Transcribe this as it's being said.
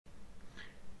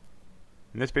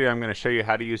In this video I'm going to show you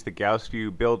how to use the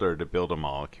GaussView builder to build a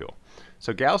molecule.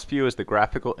 So GaussView is the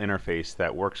graphical interface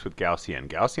that works with Gaussian.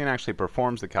 Gaussian actually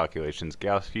performs the calculations.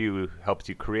 GaussView helps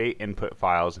you create input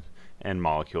files and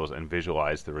molecules and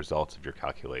visualize the results of your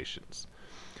calculations.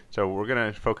 So we're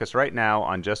going to focus right now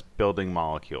on just building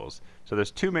molecules. So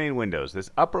there's two main windows.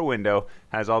 This upper window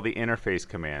has all the interface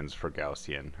commands for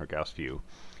Gaussian or GaussView.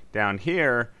 Down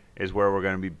here is where we're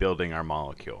going to be building our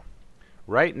molecule.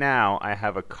 Right now I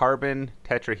have a carbon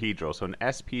tetrahedral, so an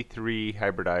sp3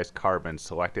 hybridized carbon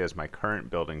selected as my current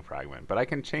building fragment. But I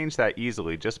can change that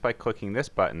easily just by clicking this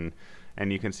button,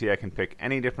 and you can see I can pick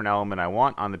any different element I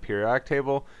want on the periodic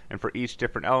table, and for each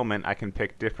different element I can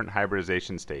pick different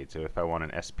hybridization states. So if I want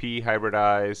an sp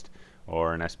hybridized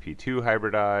or an sp2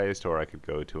 hybridized, or I could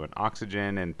go to an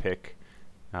oxygen and pick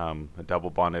a double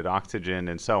bonded oxygen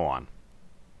and so on.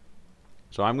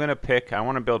 So I'm going to pick, I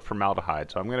want to build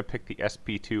formaldehyde, so I'm going to pick the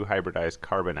sp2 hybridized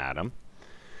carbon atom.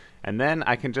 And then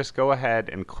I can just go ahead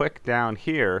and click down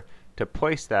here to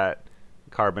place that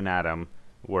carbon atom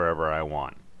wherever I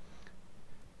want.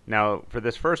 Now for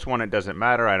this first one it doesn't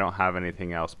matter, I don't have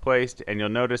anything else placed, and you'll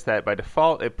notice that by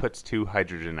default it puts two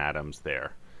hydrogen atoms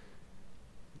there.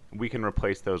 We can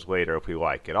replace those later if we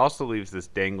like. It also leaves this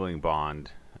dangling bond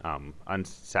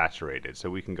unsaturated, so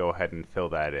we can go ahead and fill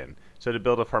that in. So to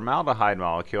build a formaldehyde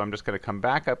molecule, I'm just going to come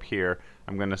back up here.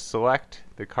 I'm going to select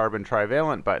the carbon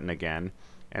trivalent button again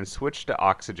and switch to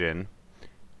oxygen,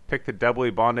 pick the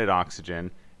doubly bonded oxygen,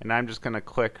 and I'm just going to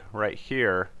click right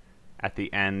here at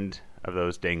the end of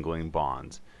those dangling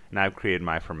bonds, and I've created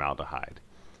my formaldehyde.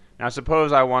 Now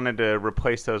suppose I wanted to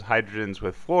replace those hydrogens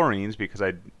with fluorines because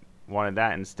I wanted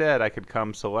that instead. I could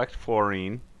come select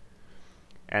fluorine,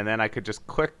 and then I could just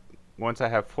click, once I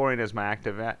have fluorine as my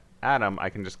active atom, I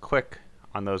can just click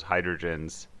on those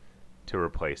hydrogens to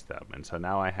replace them. And so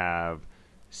now I have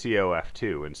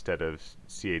COF2 instead of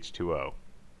CH2O.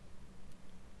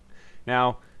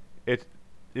 Now,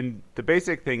 the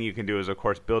basic thing you can do is, of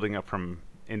course, building up from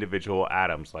individual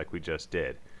atoms like we just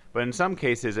did. But in some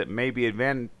cases, it may be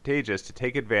advantageous to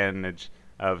take advantage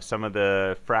of some of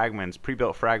the fragments,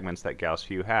 pre-built fragments that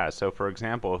GaussView has. So for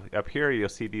example, up here you'll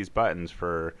see these buttons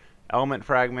for element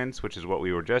fragments, which is what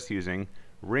we were just using,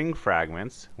 ring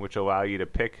fragments, which allow you to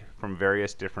pick from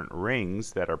various different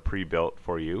rings that are pre-built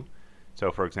for you.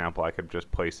 So for example, I could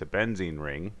just place a benzene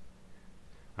ring.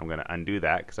 I'm going to undo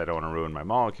that because I don't want to ruin my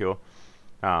molecule.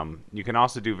 You can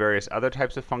also do various other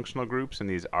types of functional groups, and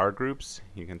these are groups.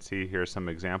 You can see here some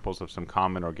examples of some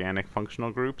common organic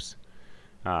functional groups.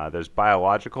 There's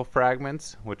biological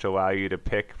fragments, which allow you to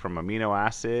pick from amino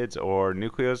acids or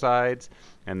nucleosides,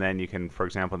 and then you can, for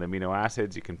example, the amino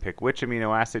acids, you can pick which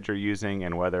amino acid you're using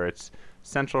and whether it's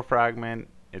central fragment,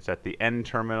 it's at the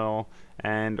N-terminal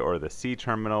end or the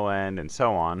C-terminal end, and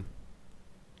so on.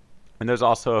 And there's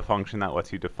also a function that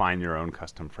lets you define your own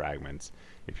custom fragments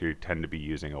if you tend to be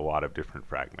using a lot of different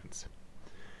fragments.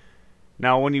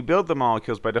 Now when you build the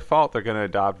molecules, by default they're going to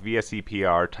adopt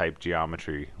VSEPR type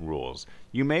geometry rules.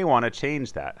 You may want to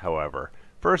change that, however.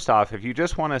 First off, if you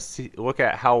just want to look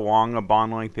at how long a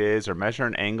bond length is or measure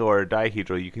an angle or a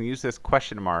dihedral, you can use this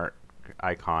question mark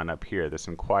icon up here, this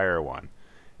inquire one.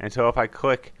 And so if I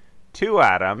click two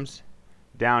atoms,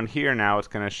 down here now it's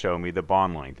going to show me the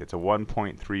bond length. It's a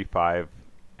 1.35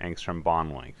 angstrom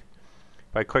bond length.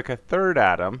 If I click a third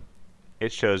atom,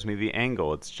 it shows me the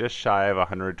angle. It's just shy of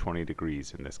 120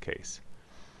 degrees in this case.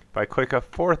 If I click a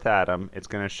fourth atom, it's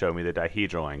going to show me the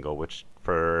dihedral angle, which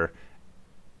for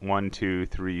 1, 2,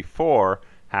 3, 4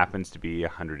 happens to be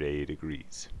 180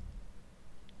 degrees.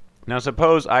 Now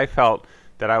suppose I felt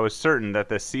that I was certain that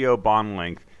the CO bond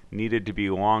length needed to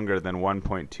be longer than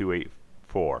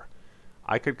 1.284.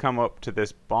 I could come up to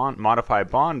this modify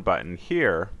bond button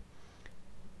here,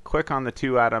 click on the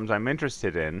two atoms I'm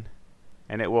interested in,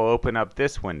 and it will open up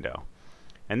this window.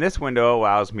 And this window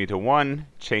allows me to, one,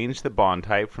 change the bond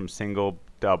type from single,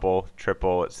 double,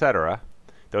 triple, etc.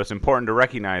 Though it's important to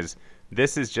recognize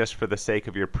this is just for the sake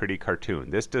of your pretty cartoon.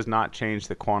 This does not change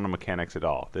the quantum mechanics at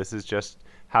all. This is just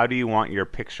how do you want your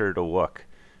picture to look,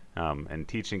 and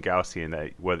teaching Gaussian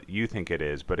that what you think it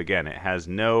is, but again, it has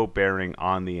no bearing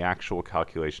on the actual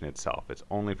calculation itself. It's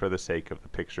only for the sake of the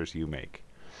pictures you make.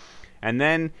 And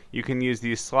then you can use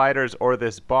these sliders or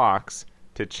this box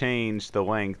to change the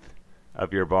length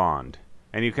of your bond.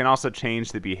 And you can also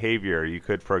change the behavior. You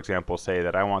could, for example, say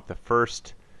that I want the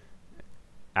first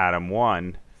atom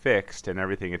 1 fixed and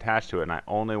everything attached to it, and I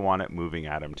only want it moving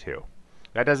atom 2.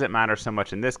 That doesn't matter so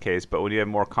much in this case, but when you have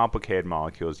more complicated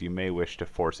molecules, you may wish to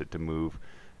force it to move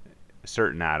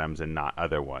certain atoms and not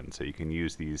other ones. So you can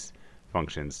use these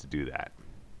functions to do that.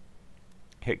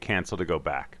 Hit cancel to go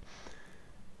back.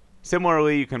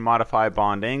 Similarly, you can modify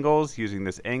bond angles using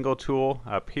this angle tool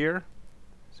up here.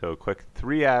 So click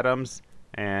 3 atoms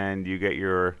and you get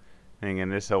your thing,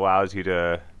 and this allows you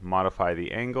to modify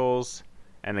the angles.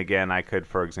 And again, I could,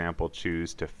 for example,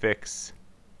 choose to fix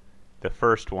the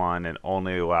first one and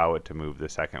only allow it to move the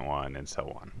second one, and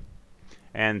so on.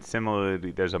 And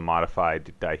similarly, there's a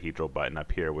modified dihedral button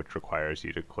up here which requires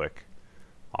you to click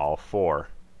all 4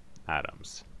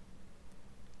 atoms.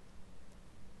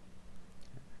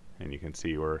 And you can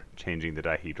see we're changing the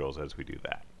dihedrals as we do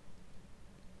that.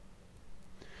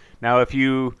 Now if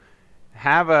you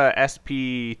have a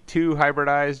sp2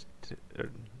 hybridized,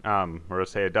 or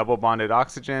say a double bonded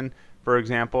oxygen, for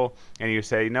example, and you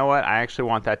say, you know what, I actually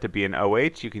want that to be an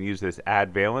OH, you can use this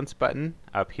add valence button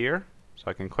up here. So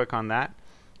I can click on that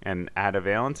and add a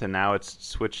valence, and now it's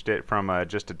switched it from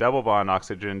just a double bond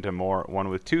oxygen to one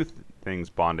with 2 things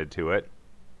bonded to it.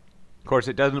 Of course,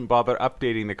 it doesn't bother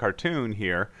updating the cartoon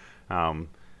here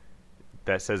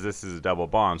that says this is a double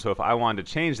bond. So if I wanted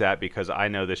to change that because I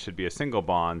know this should be a single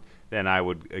bond, then I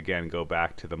would again go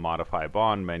back to the modify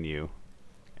bond menu,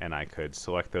 and I could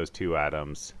select those 2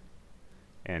 atoms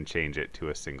and change it to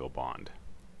a single bond.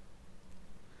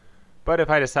 But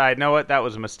if I decide, know what, that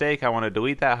was a mistake, I want to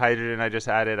delete that hydrogen I just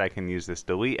added, I can use this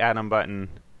delete atom button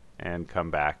and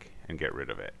come back and get rid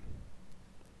of it.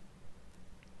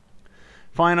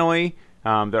 Finally,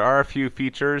 there are a few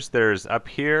features. There's up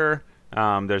here,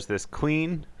 there's this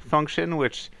clean function,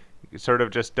 which sort of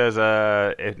just does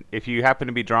if you happen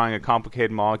to be drawing a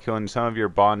complicated molecule and some of your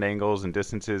bond angles and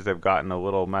distances have gotten a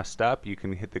little messed up, you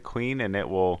can hit the clean and it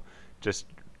will just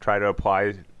try to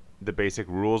apply the basic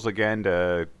rules again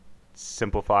to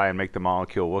simplify and make the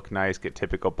molecule look nice, get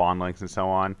typical bond lengths and so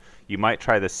on. You might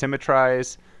try the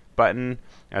symmetrize button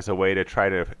as a way to try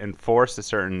to enforce a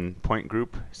certain point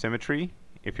group symmetry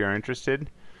if you're interested.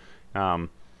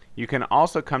 You can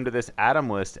also come to this atom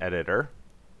list editor,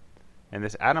 and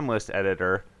this atom list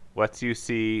editor lets you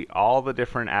see all the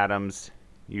different atoms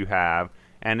you have,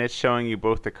 and it's showing you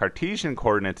both the Cartesian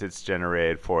coordinates it's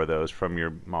generated for those from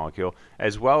your molecule,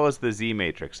 as well as the Z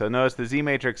matrix. So notice the Z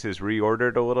matrix is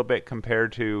reordered a little bit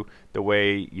compared to the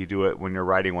way you do it when you're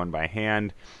writing one by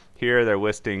hand. Here they're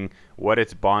listing what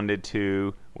it's bonded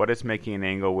to, what it's making an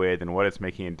angle with, and what it's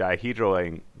making a dihedral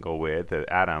angle with,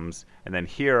 the atoms. And then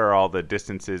here are all the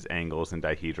distances, angles, and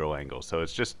dihedral angles. So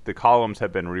it's just the columns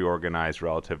have been reorganized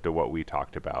relative to what we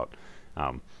talked about.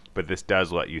 But this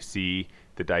does let you see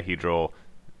the dihedral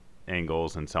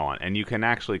angles and so on. And you can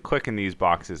actually click in these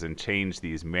boxes and change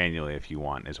these manually if you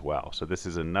want as well. So this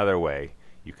is another way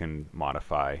you can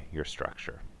modify your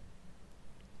structure.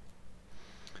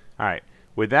 All right.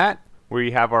 With that, we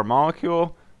have our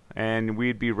molecule, and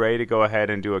we'd be ready to go ahead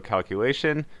and do a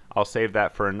calculation. I'll save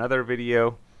that for another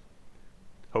video.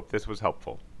 Hope this was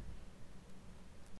helpful.